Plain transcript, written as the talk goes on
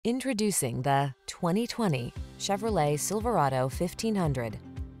Introducing the 2020 Chevrolet Silverado 1500.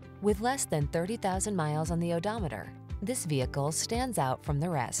 With less than 30,000 miles on the odometer, this vehicle stands out from the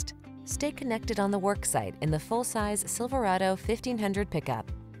rest. Stay connected on the worksite in the full-size Silverado 1500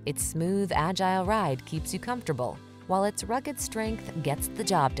 pickup. Its smooth, agile ride keeps you comfortable, while its rugged strength gets the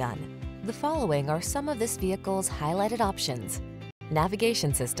job done. The following are some of this vehicle's highlighted options: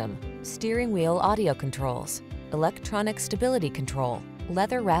 navigation system, steering wheel audio controls, electronic stability control,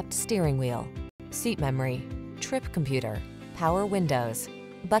 leather-wrapped steering wheel, seat memory, trip computer, power windows,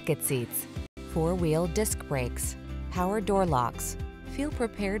 bucket seats, four-wheel disc brakes, power door locks. Feel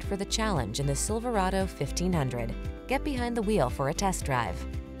prepared for the challenge in the Silverado 1500. Get behind the wheel for a test drive.